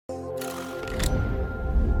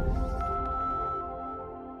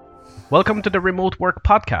Welcome to the Remote Work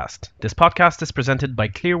Podcast. This podcast is presented by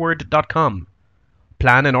clearword.com.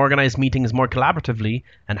 Plan and organize meetings more collaboratively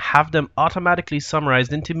and have them automatically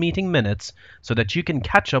summarized into meeting minutes so that you can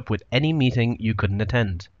catch up with any meeting you couldn't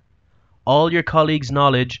attend. All your colleagues'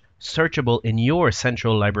 knowledge searchable in your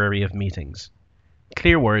central library of meetings.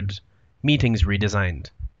 Clearword, meetings redesigned.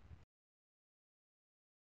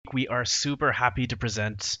 We are super happy to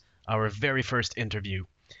present our very first interview.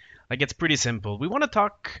 It's pretty simple. We want to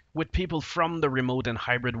talk with people from the remote and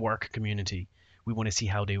hybrid work community. We want to see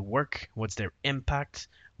how they work, what's their impact,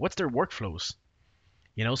 what's their workflows.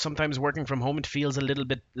 Sometimes working from home it feels a little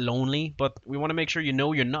bit lonely, but we want to make sure you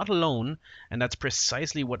know you're not alone, and that's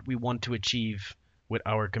precisely what we want to achieve with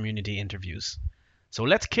our community interviews. So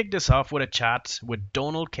let's kick this off with a chat with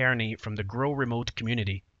Dónal Kearney from the Grow Remote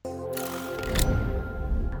community. All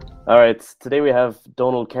right, today we have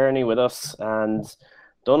Dónal Kearney with us, and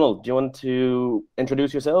Dónal, do you want to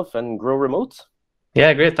introduce yourself and Grow Remote?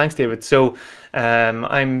 Yeah, great. Thanks, David. So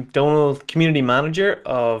I'm Dónal, Community Manager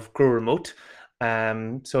of Grow Remote.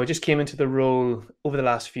 So I just came into the role over the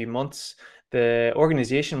last few months. The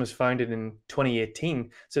organization was founded in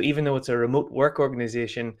 2018. So even though it's a remote work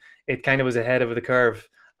organization, it kind of was ahead of the curve.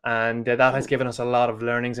 And that has given us a lot of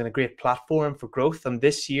learnings and a great platform for growth. And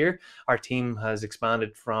this year, our team has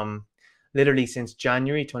expanded from literally since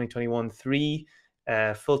January 2021, 3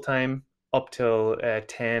 full-time up till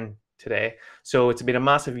 10 today. So it's been a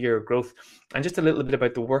massive year of growth. And just a little bit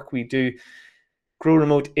about the work we do. Grow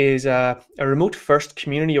Remote is a remote first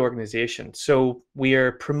community organization. So we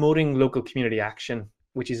are promoting local community action,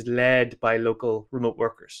 which is led by local remote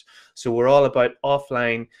workers. So we're all about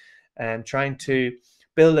offline and trying to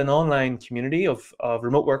build an online community of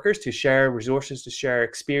remote workers to share resources, to share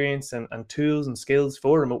experience and tools and skills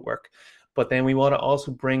for remote work. But then we want to also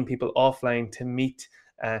bring people offline to meet,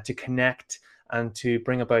 to connect, and to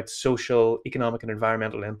bring about social, economic, and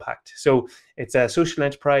environmental impact. So it's a social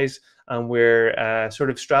enterprise, and we're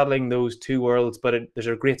sort of straddling those two worlds, but there's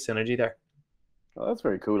a great synergy there. Oh, that's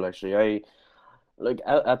very cool, actually. At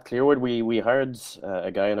Clearwood, we hired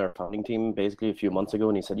a guy in our founding team basically a few months ago,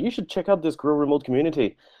 and he said, you should check out this Grow Remote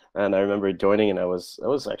community. And I remember joining, and I was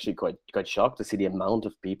actually quite shocked to see the amount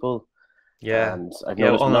of people. Yeah. And I've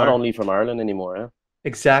noticed not only from Ireland anymore. Eh?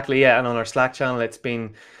 Exactly, yeah. And on our Slack channel, it's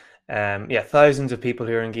been thousands of people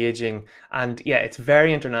who are engaging, and it's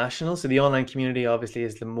very international. So the online community obviously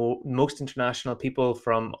is the most international. People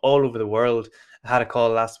from all over the world. I had a call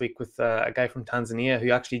last week with a guy from Tanzania who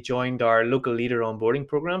actually joined our local leader onboarding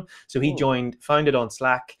program. So he founded on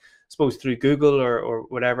Slack, I suppose through Google or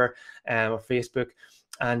whatever, or Facebook,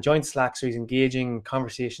 and joined Slack. So he's engaging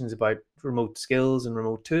conversations about remote skills and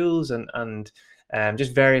remote tools and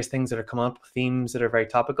just various things that are coming up, themes that are very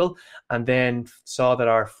topical, and then saw that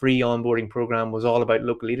our free onboarding program was all about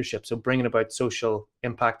local leadership. So bringing about social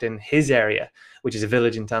impact in his area, which is a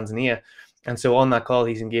village in Tanzania. And so on that call,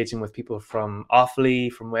 he's engaging with people from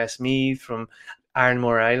Offaly, from Westmeath, from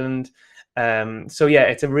Ironmore Island.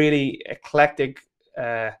 It's a really eclectic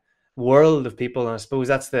world of people. And I suppose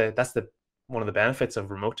that's the one of the benefits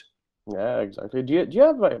of remote. Yeah, exactly. Do you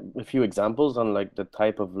have a few examples on the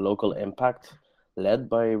type of local impact led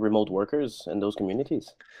by remote workers in those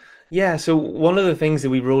communities? Yeah, so one of the things that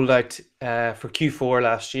we rolled out for Q4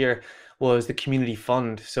 last year was the community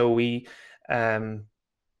fund. So we siphoned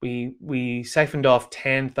off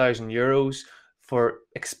 €10,000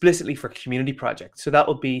 explicitly for community projects. So that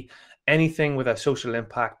would be anything with a social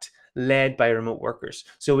impact led by remote workers.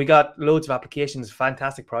 So we got loads of applications,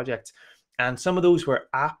 fantastic projects, and some of those were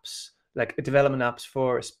apps, like development apps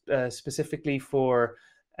for specifically for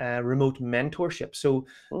remote mentorship. So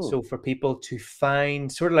for people to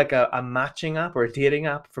find sort of like a matching app or a dating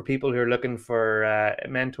app for people who are looking for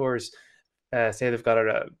mentors. Say they've got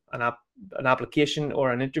an application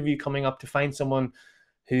or an interview coming up, to find someone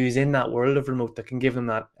who's in that world of remote that can give them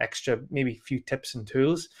that extra, maybe few tips and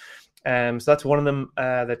tools. So that's one of them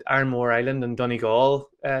that Ironmore Island and Donegal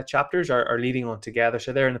chapters are leading on together.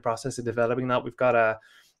 So they're in the process of developing that. We've got a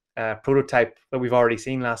prototype that we've already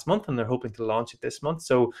seen last month, and they're hoping to launch it this month.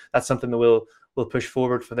 So that's something that we'll push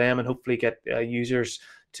forward for them, and hopefully get users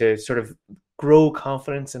to sort of grow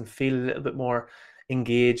confidence and feel a little bit more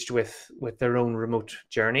engaged with their own remote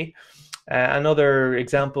journey. Another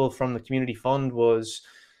example from the community fund was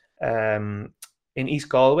in East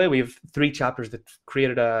Galway. We have 3 chapters that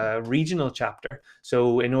created a regional chapter.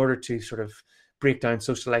 So in order to sort of break down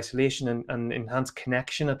social isolation and enhance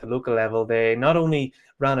connection at the local level, they not only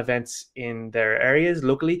ran events in their areas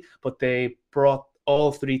locally, but they brought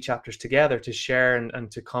all 3 chapters together to share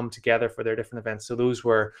and to come together for their different events. So those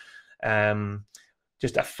were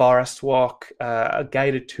just a forest walk, a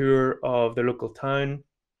guided tour of the local town,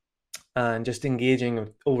 and just engaging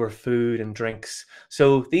over food and drinks.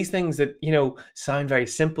 So these things that, sound very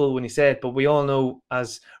simple when you say it, but we all know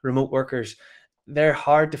as remote workers, they're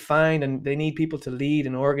hard to find and they need people to lead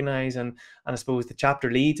and organize. And I suppose the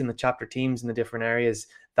chapter leads and the chapter teams in the different areas,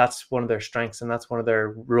 that's one of their strengths and that's one of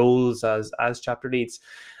their roles as chapter leads.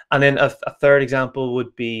 And then a third example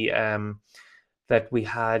would be that we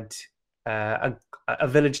had a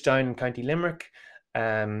village down in County Limerick.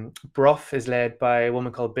 Brough is led by a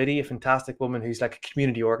woman called Biddy, a fantastic woman who's like a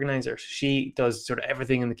community organizer. She does sort of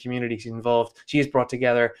everything in the community. She's involved. She has brought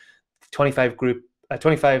together 25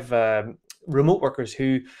 remote workers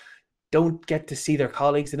who don't get to see their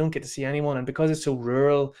colleagues. They don't get to see anyone, and because it's so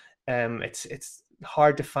rural, it's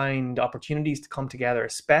hard to find opportunities to come together,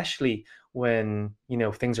 especially when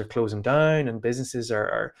things are closing down and businesses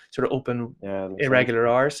are sort of open irregular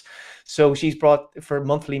hours. So she's brought, for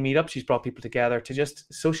monthly meetups, she's brought people together to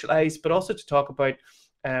just socialize, but also to talk about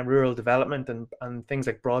rural development and things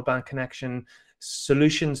like broadband connection,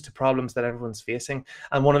 solutions to problems that everyone's facing.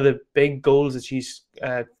 And one of the big goals that she's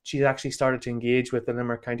actually started to engage with the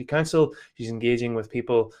Limerick County Council. She's engaging with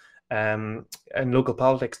people and local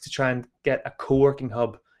politics to try and get a co-working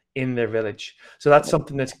hub in their village. So that's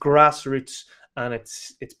something that's grassroots, and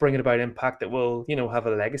it's bringing about impact that will have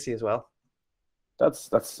a legacy as well. That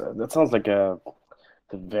sounds like a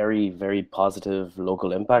very, very positive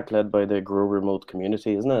local impact led by the Grow Remote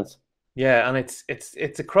community, isn't it? Yeah, and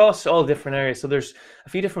it's across all different areas. So there's a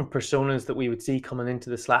few different personas that we would see coming into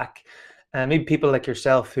the Slack, and maybe people like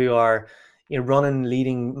yourself who are running,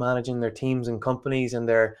 leading, managing their teams and companies, and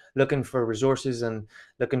they're looking for resources and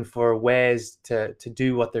looking for ways to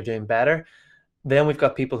do what they're doing better. Then we've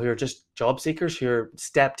got people who are just job seekers who are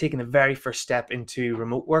taking the very first step into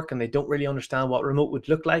remote work, and they don't really understand what remote would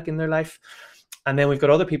look like in their life. And then we've got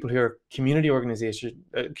other people who are community organizations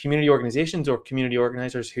or community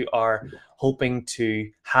organizers who are hoping to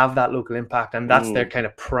have that local impact. And that's their kind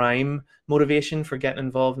of prime motivation for getting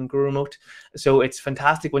involved in Grow Remote. So it's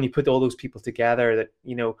fantastic when you put all those people together that,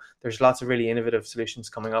 there's lots of really innovative solutions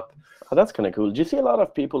coming up. Oh, that's kind of cool. Do you see a lot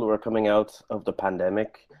of people who are coming out of the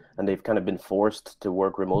pandemic and they've kind of been forced to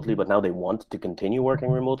work remotely, but now they want to continue working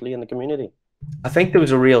remotely in the community? I think there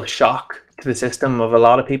was a real shock to the system of a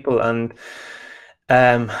lot of people. And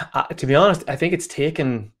to be honest, I think it's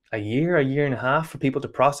taken a year and a half for people to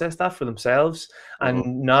process that for themselves.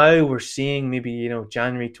 And now we're seeing maybe,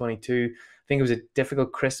 January 22, I think it was a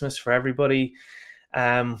difficult Christmas for everybody.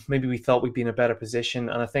 Maybe we thought we'd be in a better position.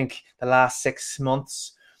 And I think the last 6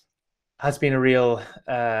 months has been a real,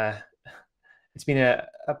 it's been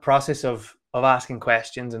a process of asking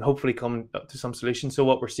questions and hopefully coming up to some solutions. So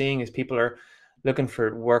what we're seeing is people are looking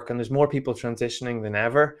for work, and there's more people transitioning than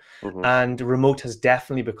ever. And remote has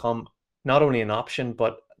definitely become not only an option,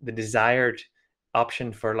 but the desired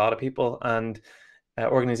option for a lot of people. And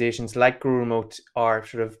organizations like Grow Remote are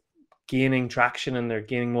sort of gaining traction, and they're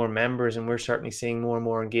gaining more members, and we're certainly seeing more and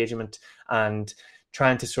more engagement and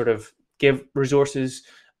trying to sort of give resources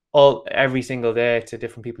every single day to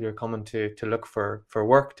different people who are coming to look for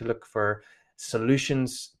work, to look for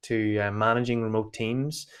solutions to managing remote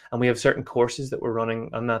teams. And we have certain courses that we're running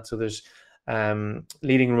on that. So there's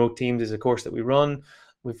leading remote teams is a course that we run.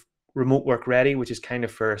 We've Remote Work Ready, which is kind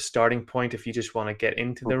of for a starting point if you just want to get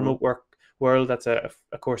into the remote work world. That's a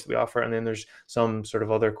course that we offer. And then there's some sort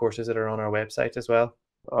of other courses that are on our website as well.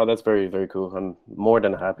 Oh, that's very, very cool. I'm more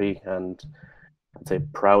than happy and I'd say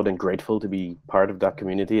proud and grateful to be part of that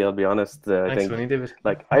community. I'll be honest. I think, David.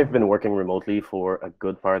 like, I've been working remotely for a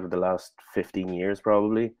good part of the last 15 years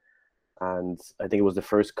probably. And I think it was the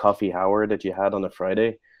first coffee hour that you had on a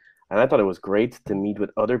Friday. And I thought it was great to meet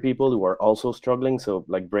with other people who are also struggling. So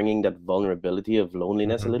like bringing that vulnerability of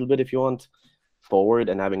loneliness a little bit, if you want, forward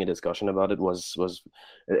and having a discussion about it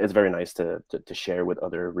it's very nice to share with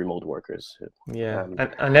other remote workers. Yeah,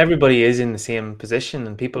 and everybody is in the same position,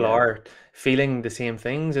 and people are feeling the same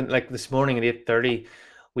things. And like this morning at 8:30,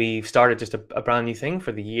 we've started just a brand new thing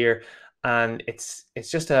for the year, and it's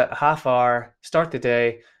just a half hour start the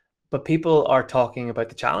day, but people are talking about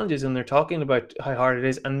the challenges and they're talking about how hard it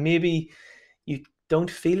is, and maybe you don't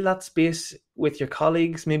feel that space with your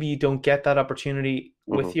colleagues. Maybe you don't get that opportunity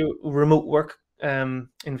with your remote work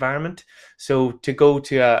environment. So to go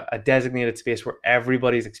to a designated space where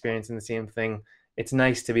everybody's experiencing the same thing, it's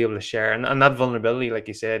nice to be able to share. And that vulnerability, like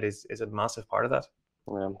you said, is a massive part of that.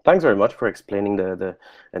 Thanks very much for explaining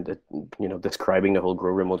describing the whole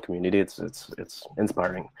Grow Remote community. It's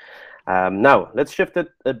inspiring. Now let's shift it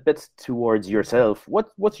a bit towards yourself.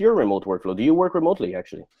 What's your remote workflow? Do you work remotely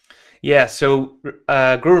actually? Yeah, so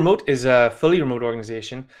Grow Remote is a fully remote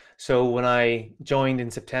organization. So when I joined in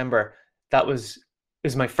September, that was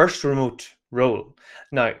my first remote role.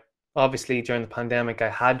 Now, obviously, during the pandemic, I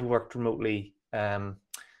had worked remotely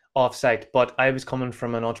offsite, but I was coming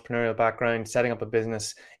from an entrepreneurial background, setting up a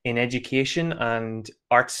business in education and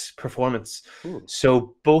arts performance. Hmm.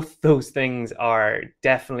 So both those things are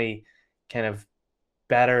definitely kind of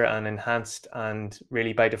better and enhanced and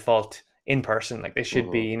really by default in person. Like they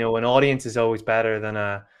should be, Hmm. an audience is always better than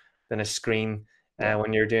a screen Yeah.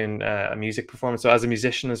 when you're doing a music performance. So as a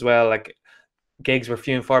musician as well, like gigs were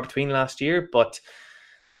few and far between last year, but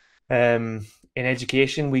in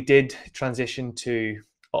education we did transition to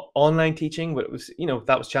online teaching, but it was,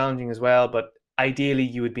 that was challenging as well. But ideally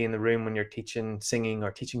you would be in the room when you're teaching singing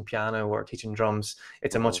or teaching piano or teaching drums.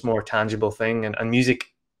 It's a Hmm. much more tangible thing, and music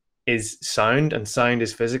is sound and sound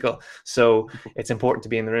is physical, so it's important to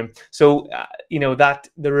be in the room. So that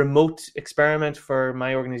the remote experiment for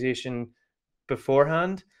my organization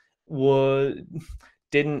beforehand was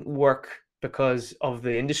didn't work because of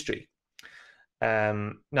the industry.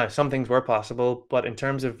 Now some things were possible, but in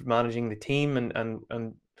terms of managing the team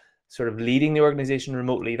and sort of leading the organization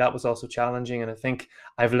remotely, that was also challenging. And I think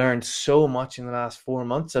I've learned so much in the last 4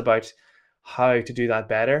 months about how to do that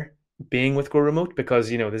better being with Go Remote, because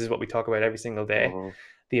this is what we talk about every single day: Hmm.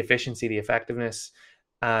 the efficiency, the effectiveness.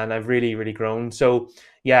 And I've really, really grown. So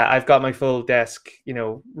yeah, I've got my full desk,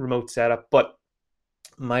 remote setup, but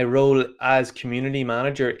my role as community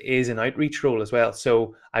manager is an outreach role as well.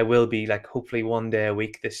 So I will be, like, hopefully one day a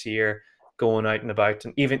week this year, going out and about,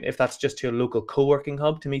 and even if that's just to a local co-working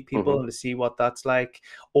hub to meet people Hmm. and to see what that's like,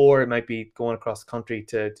 or it might be going across the country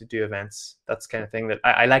to do events. That's the kind of thing that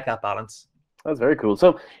I like, that balance. That's very cool.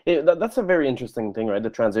 So that's a very interesting thing, right?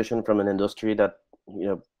 The transition from an industry that, you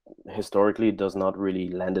know, historically does not really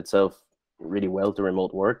lend itself really well to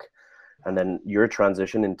remote work, and then your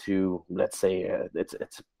transition into, let's say,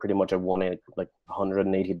 it's pretty much a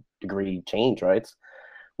 180-degree change, right?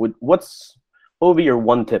 What would be your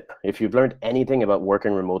one tip if you've learned anything about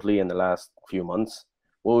working remotely in the last few months?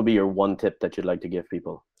 What would be your one tip that you'd like to give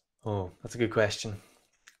people? Oh, that's a good question.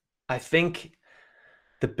 I think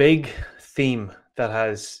the big theme that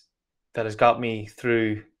has got me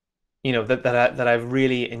through, that I've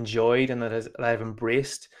really enjoyed and that I've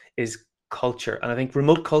embraced, is culture. And I think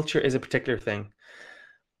remote culture is a particular thing.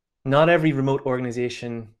 Not every remote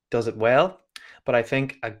organization does it well, but I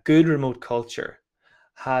think a good remote culture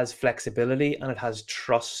has flexibility and it has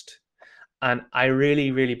trust. And I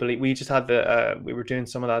really, really believe, we just had we were doing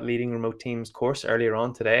some of that leading remote teams course earlier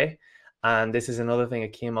on today. And this is another thing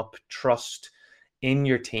that came up: trust in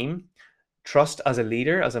your team, trust as a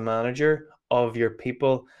leader, as a manager of your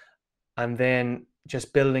people, and then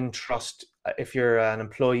just building trust if you're an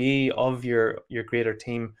employee of your greater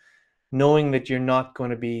team, knowing that you're not going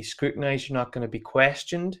to be scrutinized, you're not going to be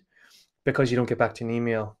questioned because you don't get back to an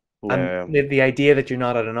email. And Yeah, the idea that you're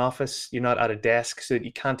not at an office, you're not at a desk, so that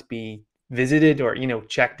you can't be visited or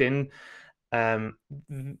checked in. um,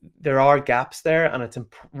 there are gaps there, and it's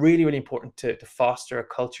really, really important to foster a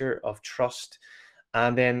culture of trust,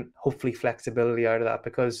 and then hopefully flexibility out of that,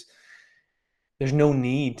 because there's no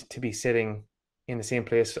need to be sitting in the same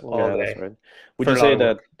place all yeah, that's day right. Would for you a lot say of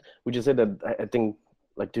that? work. Would you say that? I think,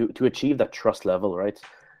 like, to achieve that trust level, right?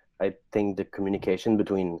 I think the communication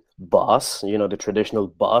between boss, the traditional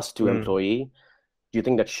boss to Mm. employee, do you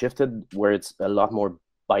think that shifted where it's a lot more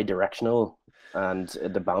bi-directional and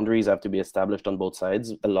the boundaries have to be established on both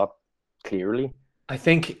sides a lot clearly? I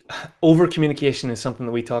think over communication is something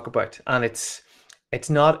that we talk about, and it's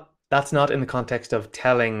not that's not in the context of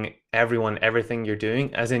telling everyone everything you're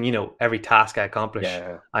doing, as in, every task I accomplish,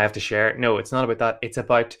 Yeah, I have to share. No, it's not about that. It's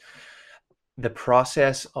about the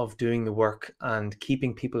process of doing the work and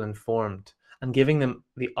keeping people informed and giving them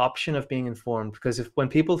the option of being informed, because if when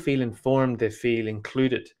people feel informed, they feel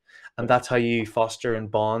included, and yeah. that's how you foster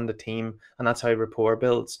and bond the team, and that's how rapport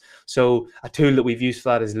builds. So a tool that we've used for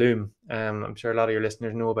that is Loom. I'm sure a lot of your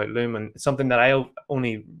listeners know about Loom, and it's something that I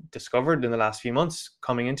only discovered in the last few months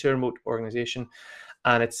coming into a remote organization.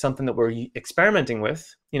 And it's something that we're experimenting with,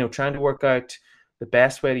 trying to work out the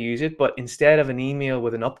best way to use it. But instead of an email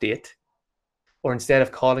with an update, or instead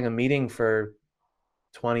of calling a meeting for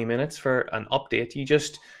 20 minutes for an update, you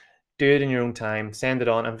just do it in your own time, send it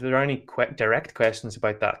on. And if there are any direct questions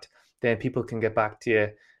about that, then people can get back to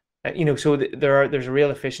you. So there's a real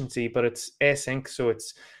efficiency, but it's async. So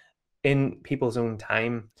it's in people's own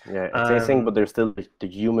time. Yeah, it's async, but there's still the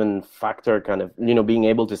human factor, kind of, being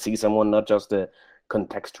able to see someone, not just the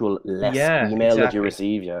contextual less Yeah, email that you exactly.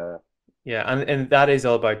 receive. Yeah. Yeah, and that is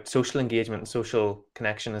all about social engagement and social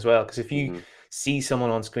connection as well. Because if you Hmm. see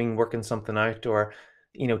someone on screen working something out, or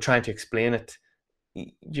trying to explain it,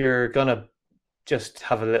 you're gonna just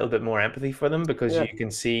have a little bit more empathy for them, because Yeah, you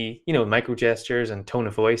can see, micro gestures and tone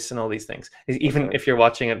of voice and all these things. Even exactly. if you're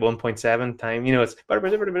watching at 1.7 time, it's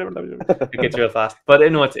it gets real fast. But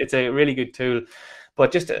it's a really good tool.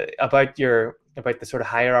 But just about the sort of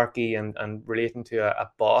hierarchy and relating to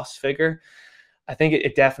a boss figure, I think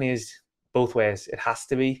it definitely is both ways. It has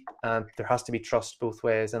to be, and there has to be trust both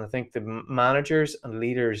ways. And I think the managers and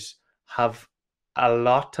leaders have a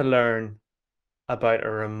lot to learn about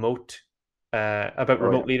Oh yeah.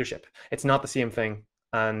 remote leadership. It's not the same thing,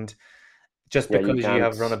 and just Yeah, you because you can't,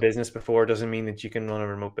 have run a business before doesn't mean that you can run a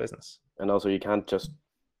remote business. and also you can't just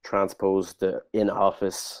transpose the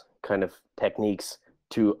in-office kind of techniques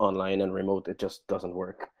to online and remote. It just doesn't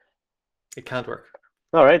work. It can't work.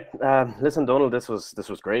 All right. Listen, Donald, this was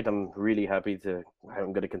great. I'm really happy to.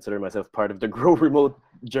 I'm going to consider myself part of the Grow Remote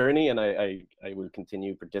journey, and I will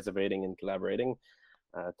continue participating and collaborating.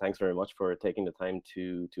 Thanks very much for taking the time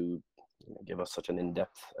to give us such an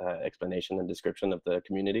in-depth explanation and description of the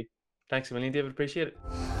community. Thanks a million, David. Appreciate it.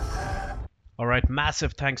 All right,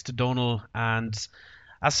 massive thanks to Dónal. And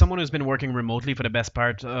as someone who's been working remotely for the best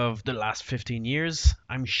part of the last 15 years,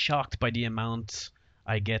 I'm shocked by the amount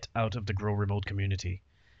I get out of the Grow Remote community.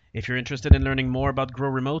 If you're interested in learning more about Grow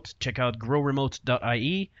Remote, check out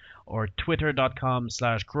growremote.ie or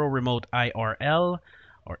twitter.com/growremoteirl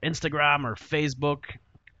or Instagram or Facebook.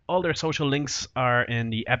 All their social links are in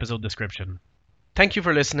the episode description. Thank you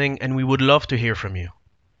for listening, and we would love to hear from you.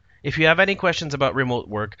 If you have any questions about remote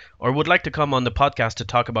work or would like to come on the podcast to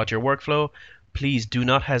talk about your workflow, please do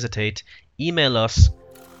not hesitate. Email us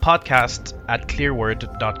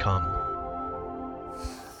podcast@clearword.com.